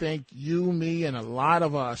think you, me, and a lot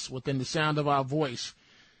of us within the sound of our voice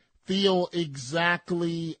feel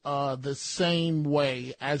exactly the same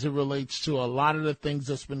way as it relates to a lot of the things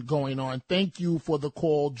that's been going on. Thank you for the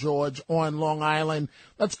call, George, on Long Island.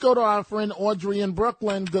 Let's go to our friend Audrey in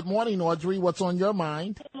Brooklyn. Good morning, Audrey. What's on your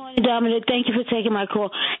mind? Good morning, Dominic. Thank you for taking my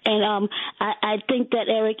call. And I think that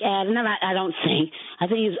Eric Adams, I don't think. I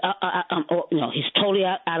think he's totally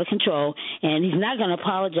out of control, and he's not going to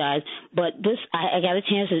apologize. But this, I got a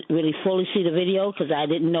chance to really fully see the video because I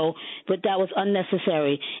didn't know, but that was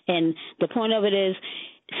unnecessary. And the point of it is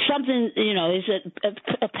something, is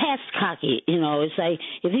a past cocky. It's like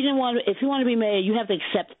if you want to be mayor, you have to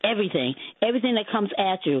accept everything that comes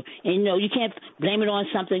at you, and you can't blame it on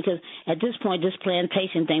something because at this point, this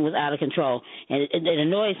plantation thing was out of control, and it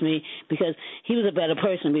annoys me because he was a better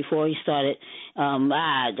person before he started. I'm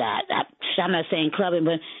not saying clubbing,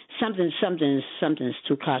 but something's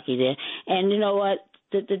too cocky there. And you know what?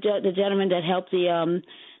 The gentleman that helped the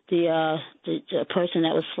person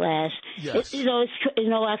that was slashed. Yes.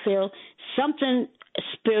 I feel something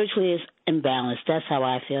spiritually is imbalanced. That's how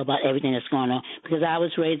I feel about everything that's going on. Because I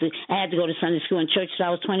had to go to Sunday school and church till I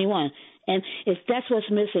was 21. And if that's what's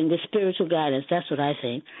missing, the spiritual guidance, that's what I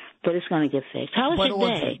think. But it's going to get fixed. How was your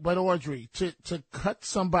day? But Audrey, to cut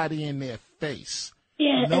somebody in their face,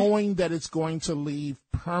 knowing that it's going to leave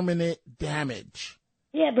permanent damage.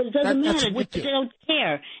 Yeah, but it doesn't matter. Wicked. They don't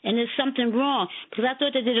care, and there's something wrong. Because I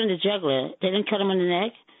thought they did it on the jugular. They didn't cut him on the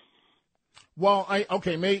neck. Well,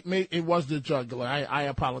 it was the jugular. I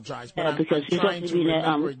apologize, but because I'm trying to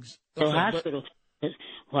remember. The hospital.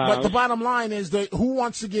 But the bottom line is that who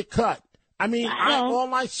wants to get cut? I mean,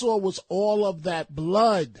 all I saw was all of that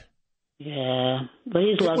blood. Yeah, but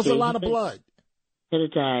he's lucky. It was a lot of blood. Could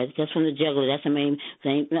have died. That's from the jugular. That's the main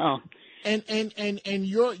thing. No. And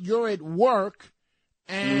you're at work.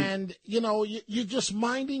 And, you're just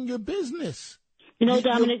minding your business.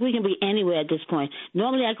 Dominic, we can be anywhere at this point.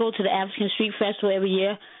 Normally I go to the African Street Festival every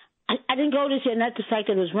year. I didn't go this year, not the fact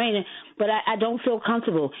that it was raining, but I don't feel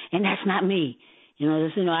comfortable, and that's not me.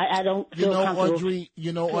 I don't feel comfortable. Audrey,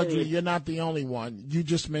 you're not the only one. You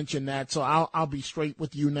just mentioned that, so I'll be straight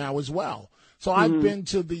with you now as well. So I've been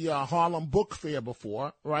to the Harlem Book Fair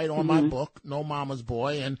before, right, on my book, No Mama's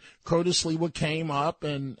Boy, and Curtis Lewa came up,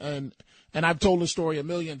 and I've told the story a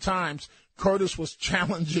million times. Curtis was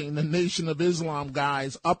challenging the Nation of Islam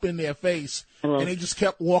guys up in their face, and they just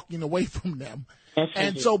kept walking away from them.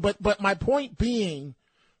 And so, but my point being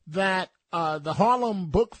that the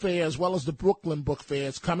Harlem Book Fair as well as the Brooklyn Book Fair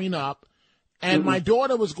is coming up, and my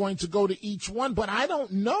daughter was going to go to each one, but I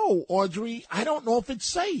don't know, Audrey. I don't know if it's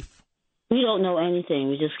safe. We don't know anything.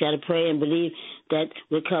 We just got to pray and believe that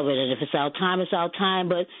we're covered. And if it's our time, it's our time.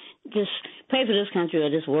 But just pray for this country or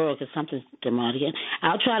this world because something's demonic.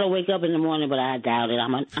 I'll try to wake up in the morning, but I doubt it.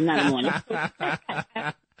 I'm not in the morning.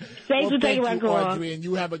 Thanks for taking my call. Audrey, and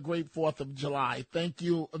you have a great 4th of July. Thank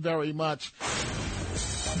you very much.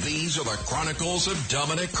 These are the Chronicles of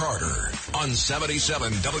Dominic Carter on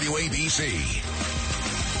 77 WABC.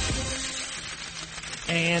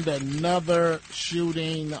 And another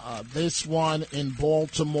shooting, this one in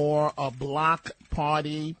Baltimore, a block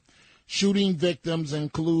party. Shooting victims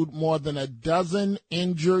include more than a dozen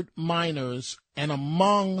injured minors, and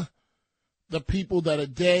among the people that are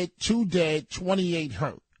dead, 2 dead, 28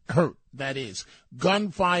 hurt, that is.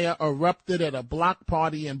 Gunfire erupted at a block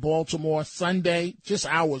party in Baltimore Sunday, just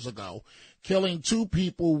hours ago, killing 2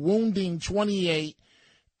 people, wounding 28,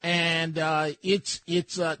 and this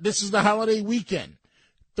is the holiday weekend.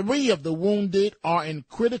 3 of the wounded are in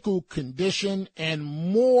critical condition, and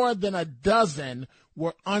more than a dozen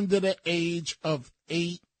were under the age of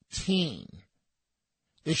 18.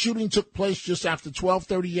 The shooting took place just after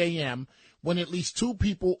 12:30 a.m. when at least 2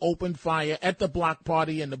 people opened fire at the block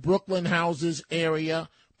party in the Brooklyn Homes area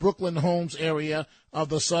of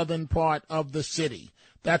the southern part of the city.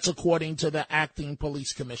 That's according to the acting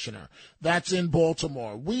police commissioner. That's in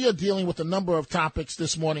Baltimore. We are dealing with a number of topics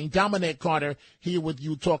this morning. Dominic Carter here with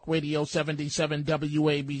you, Talk Radio 77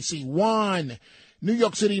 WABC. 1, New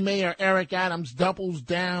York City Mayor Eric Adams doubles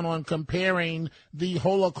down on comparing the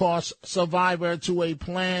Holocaust survivor to a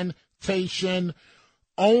plantation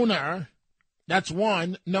owner. That's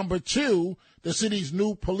 1. Number 2, the city's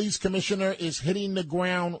new police commissioner is hitting the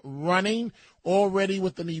ground running, already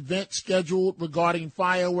with an event scheduled regarding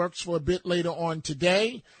fireworks for a bit later on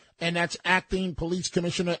today, and that's acting police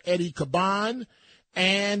commissioner Eddie Caban.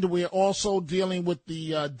 And we're also dealing with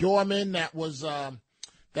the doorman that was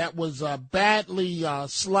badly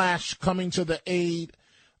slashed, coming to the aid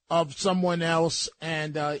of someone else,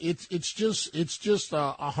 and it's just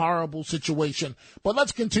a horrible situation. But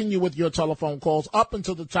let's continue with your telephone calls up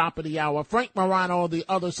until the top of the hour. Frank Morano, the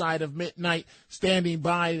other side of midnight, standing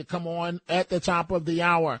by to come on at the top of the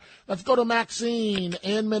hour. Let's go to Maxine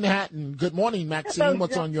in Manhattan. Good morning, Maxine. Hello,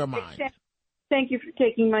 what's on your mind? Thank you for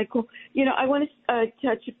taking my call. I want to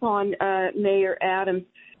touch upon Mayor Adams.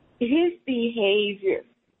 His behavior,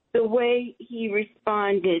 the way he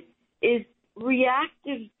responded, is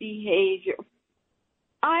reactive behavior.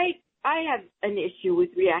 I have an issue with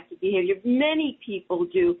reactive behavior. Many people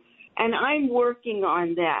do, and I'm working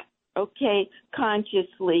on that, okay,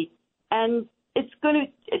 consciously. And it's going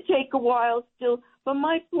to take a while still. But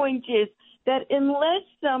my point is that unless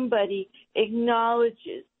somebody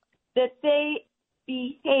acknowledges that they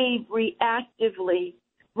behave reactively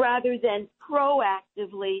rather than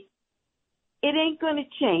proactively, it ain't going to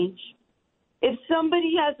change. If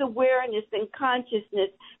somebody has awareness and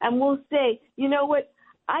consciousness and will say, you know what,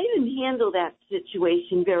 I didn't handle that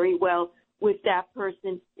situation very well with that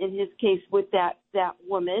person, in his case with that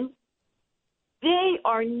woman, they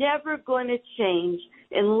are never going to change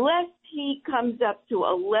unless he comes up to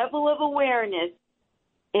a level of awareness.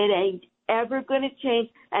 It ain't ever going to change,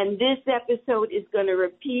 and this episode is going to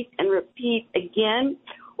repeat and repeat again.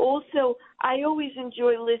 Also, I always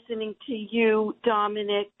enjoy listening to you,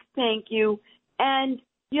 Dominic. Thank you. And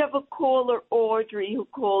you have a caller, Audrey, who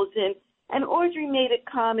calls in. And Audrey made a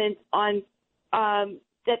comment on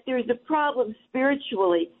that there's a problem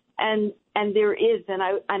spiritually, and there is, and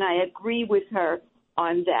I agree with her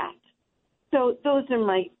on that. So those are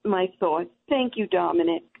my thoughts. Thank you,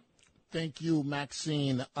 Dominic. Thank you,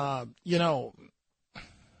 Maxine.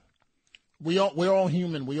 We're all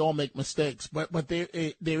human. We all make mistakes, but there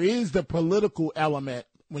is the political element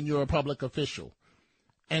when you're a public official,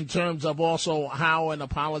 in terms of also how an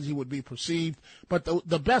apology would be perceived. But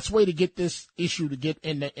the best way to get this issue to get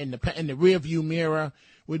in the rearview mirror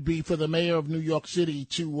would be for the mayor of New York City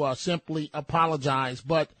to simply apologize.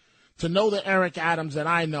 But to know the Eric Adams that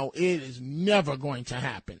I know, it is never going to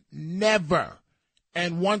happen. Never.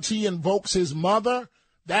 And once he invokes his mother,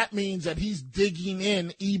 that means that he's digging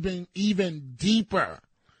in even deeper.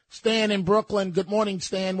 Stan in Brooklyn. Good morning,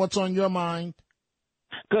 Stan. What's on your mind?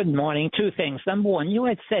 Good morning. Two things. Number one, you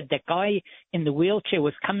had said that guy in the wheelchair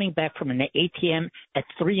was coming back from an ATM at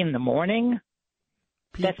 3 in the morning.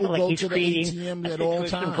 People That's like go he's to the creating ATM a at all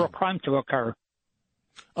situation times for a crime to occur.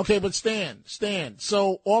 Okay, but Stan,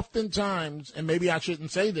 so oftentimes, and maybe I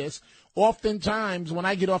shouldn't say this, oftentimes when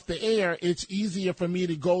I get off the air, it's easier for me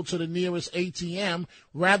to go to the nearest ATM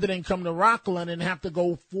rather than come to Rockland and have to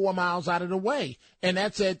go 4 miles out of the way. And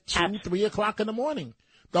that's at 2, 3 o'clock in the morning.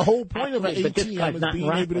 The whole point of an ATM is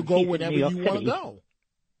being able to go whenever you want to go.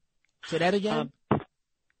 Say that again?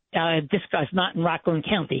 This guy's not in Rockland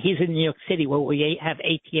County. He's in New York City, where we have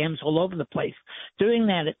ATMs all over the place. Doing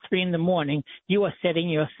that at 3 in the morning, you are setting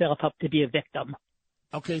yourself up to be a victim.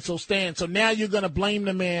 Okay, so Stan, so now you're going to blame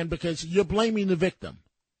the man because you're blaming the victim.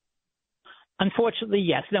 Unfortunately,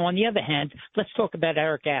 yes. Now, on the other hand, let's talk about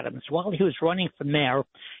Eric Adams. While he was running for mayor,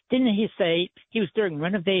 didn't he say he was doing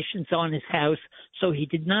renovations on his house, so he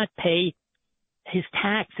did not pay his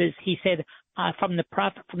taxes? He said, from the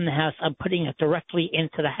profit from the house, I'm putting it directly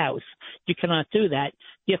into the house. You cannot do that.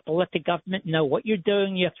 You have to let the government know what you're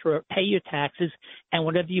doing. You have to pay your taxes, and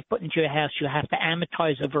whatever you put into your house, you have to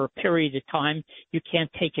amortize over a period of time. You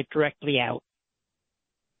can't take it directly out.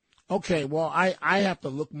 Okay, well, I have to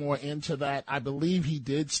look more into that. I believe he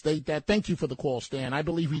did state that. Thank you for the call, Stan. I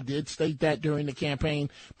believe he did state that during the campaign,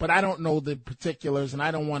 but I don't know the particulars, and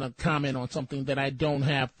I don't want to comment on something that I don't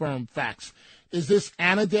have firm facts. Is this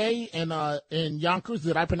Anna Day in Yonkers?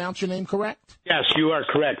 Did I pronounce your name correct? Yes, you are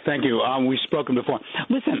correct. Thank you. We've spoken before.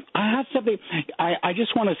 Listen, I have something. I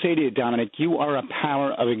just want to say to you, Dominic, you are a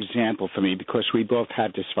power of example for me because we both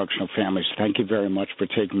had dysfunctional families. Thank you very much for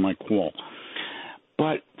taking my call.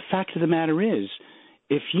 But the fact of the matter is,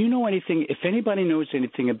 if you know anything, if anybody knows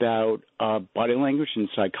anything about body language and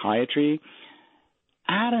psychiatry,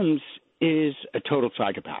 Adams is a total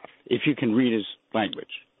psychopath, if you can read his language.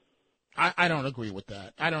 I don't agree with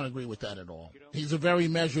that. I don't agree with that at all. He's a very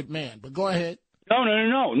measured man, but go ahead.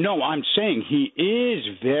 No, I'm saying he is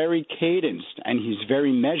very cadenced and he's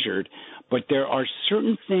very measured, but there are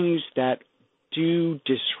certain things that do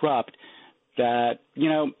disrupt that,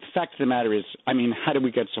 the fact of the matter is, I mean, how do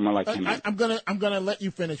we get someone like him? I'm gonna let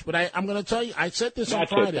you finish, but I'm gonna tell you, I said this on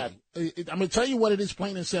Friday. I'm gonna tell you what it is,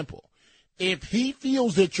 plain and simple. If he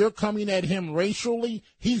feels that you're coming at him racially,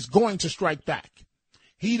 he's going to strike back.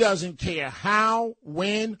 He doesn't care how,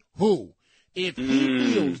 when, who. If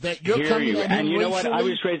he feels that you're coming at him and you know what? I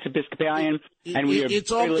racially, was raised Episcopalian, and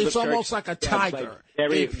it's almost like a tiger.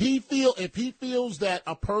 If he feels that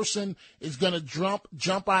a person is going to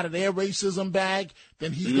jump out of their racism bag,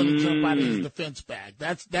 then he's going to jump out of his defense bag.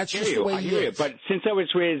 That's just the way he is. But since I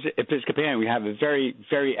was raised Episcopalian, we have a very,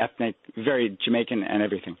 very ethnic, very Jamaican and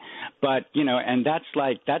everything. But and that's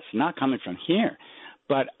not coming from here.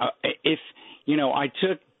 But if I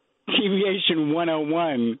took Deviation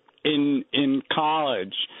 101 in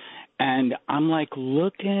college, and I'm like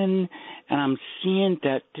looking, and I'm seeing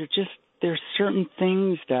that there's certain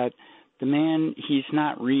things that the man, he's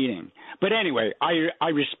not reading. But anyway, I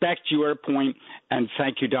respect your point, and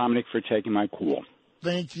thank you, Dominic, for taking my call.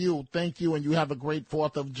 Thank you, and you have a great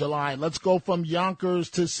 4th of July. Let's go from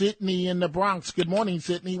Yonkers to Sydney in the Bronx. Good morning,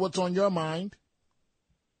 Sydney. What's on your mind?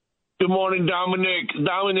 Good morning, Dominic.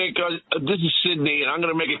 Dominic, this is Sydney, and I'm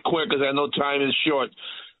going to make it quick because I know time is short.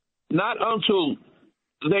 Not until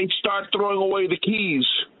they start throwing away the keys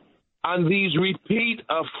on these repeat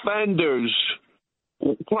offenders,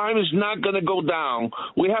 crime is not going to go down.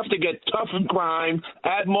 We have to get tough on crime,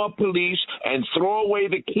 add more police, and throw away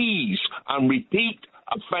the keys on repeat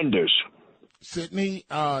offenders. Sydney,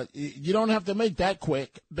 you don't have to make that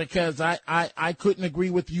quick because I couldn't agree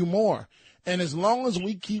with you more. And as long as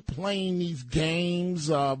we keep playing these games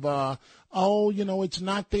of, it's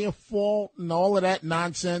not their fault and all of that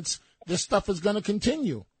nonsense, this stuff is going to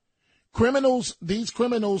continue. These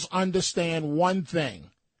criminals understand one thing.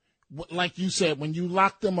 Like you said, when you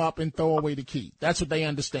lock them up and throw away the key, that's what they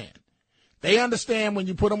understand. They understand when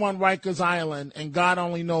you put them on Rikers Island and God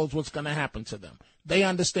only knows what's going to happen to them. They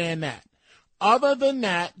understand that. Other than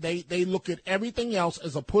that, they look at everything else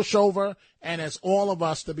as a pushover and as all of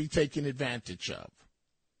us to be taken advantage of.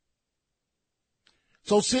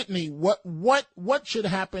 So, Sydney, what should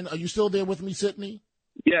happen? Are you still there with me, Sydney?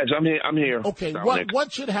 Yes, I'm here. Okay,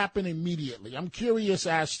 what should happen immediately? I'm curious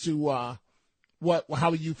as to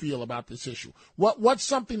how you feel about this issue. What's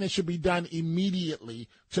something that should be done immediately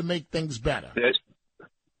to make things better?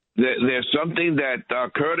 There's something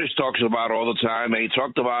that Curtis talks about all the time, and he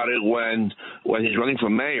talked about it when he's running for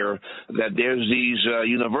mayor, that there's these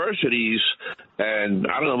universities, and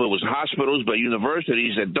I don't know if it was hospitals, but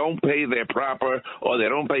universities that don't pay their proper or they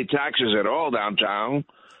don't pay taxes at all downtown.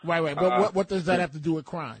 Right. But what does that have to do with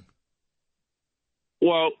crime?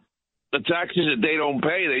 Well, the taxes that they don't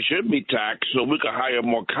pay, they should be taxed so we can hire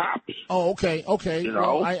more cops. Oh, okay.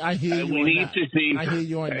 Well, I hear you. We need to see. I hear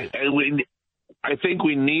you on that. And I think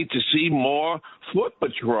we need to see more foot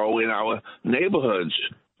patrol in our neighborhoods.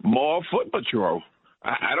 More foot patrol.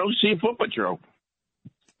 I don't see foot patrol.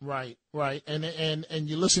 Right. And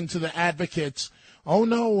you listen to the advocates. Oh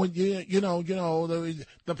no, the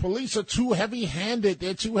police are too heavy-handed.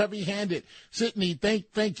 They're too heavy-handed. Sydney,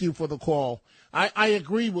 thank you for the call. I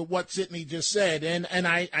agree with what Sydney just said, and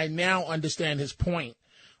I now understand his point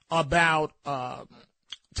about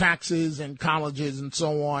taxes and colleges and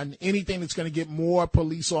so on, anything that's going to get more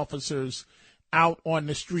police officers out on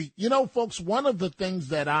the street. Folks, one of the things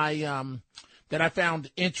that I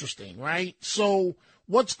found interesting, right? So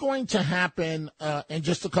what's going to happen in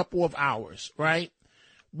just a couple of hours, right?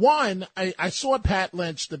 One, I saw Pat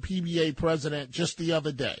Lynch, the PBA president, just the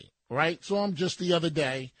other day, right? Saw him just the other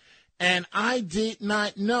day, and I did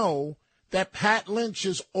not know that Pat Lynch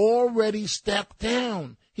has already stepped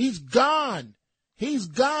down. He's gone.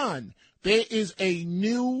 There is a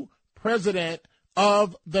new president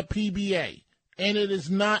of the PBA, and it is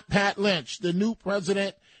not Pat Lynch. The new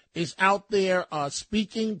president is out there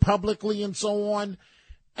speaking publicly and so on.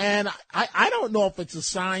 And I don't know if it's a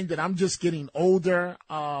sign that I'm just getting older,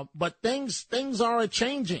 but things are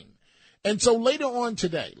changing. And so later on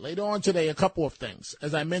today, a couple of things.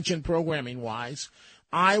 As I mentioned, programming-wise,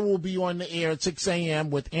 I will be on the air at 6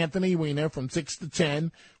 a.m. with Anthony Weiner from 6 to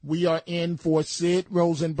 10. We are in for Sid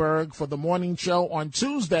Rosenberg for the morning show on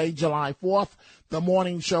Tuesday, July 4th. The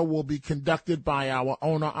morning show will be conducted by our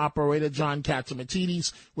owner-operator, John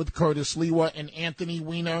Katsimatidis, with Curtis Lewa and Anthony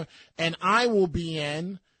Weiner. And I will be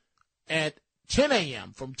in at 10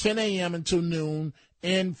 a.m., from 10 a.m. until noon,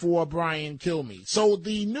 in for Brian Kilmeade. So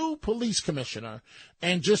the new police commissioner,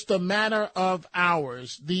 and just a matter of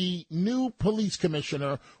hours, the new police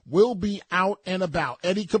commissioner will be out and about,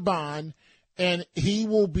 Eddie Caban, and he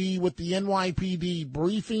will be with the NYPD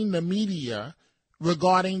briefing the media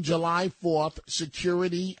regarding July 4th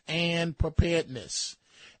security and preparedness.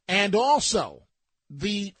 And also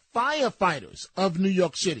the firefighters of New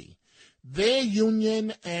York City, their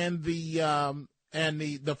union and the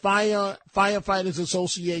Firefighters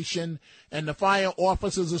Association and the Fire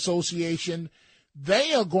Officers Association,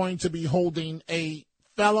 they are going to be holding a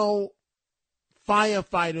fellow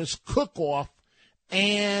firefighters cook-off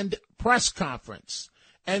and press conference.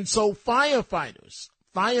 And so firefighters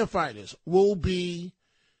will be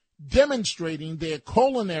demonstrating their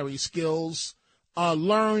culinary skills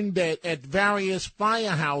learned at various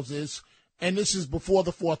firehouses, and this is before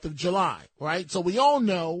the 4th of July, right? So we all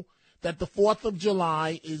know that the 4th of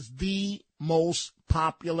July is the most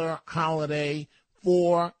popular holiday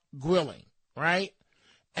for grilling, right?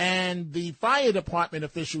 And the fire department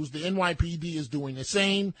officials, the NYPD, is doing the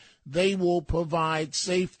same. They will provide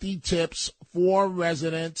safety tips for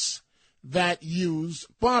residents that use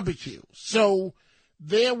barbecue. So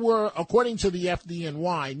there were, according to the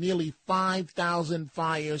FDNY, nearly 5,000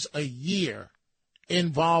 fires a year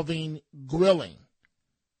involving grilling.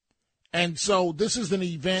 And so this is an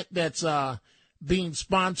event that's being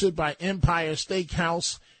sponsored by Empire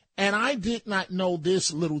Steakhouse. And I did not know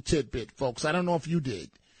this little tidbit, folks. I don't know if you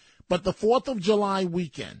did. But the 4th of July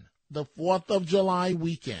weekend,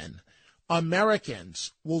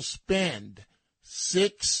 Americans will spend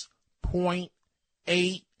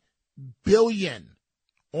 $6.8 billion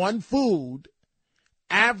on food,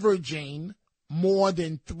 averaging more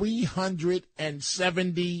than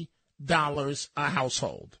 $370 a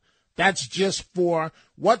household. That's just for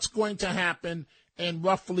what's going to happen in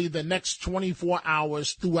roughly the next 24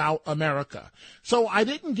 hours throughout America. So I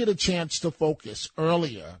didn't get a chance to focus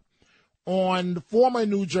earlier on former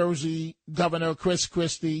New Jersey Governor Chris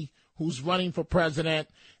Christie, who's running for president.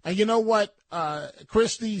 And you know what?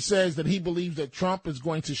 Christie says that he believes that Trump is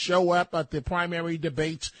going to show up at the primary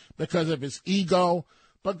debates because of his ego.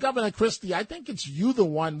 But Governor Christie, I think it's you the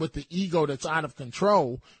one with the ego that's out of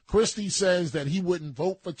control. Christie says that he wouldn't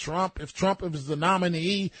vote for Trump if Trump is the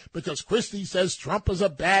nominee because Christie says Trump is a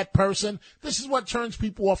bad person. This is what turns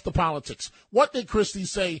people off to politics. What did Christie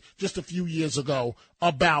say just a few years ago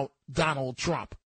about Donald Trump?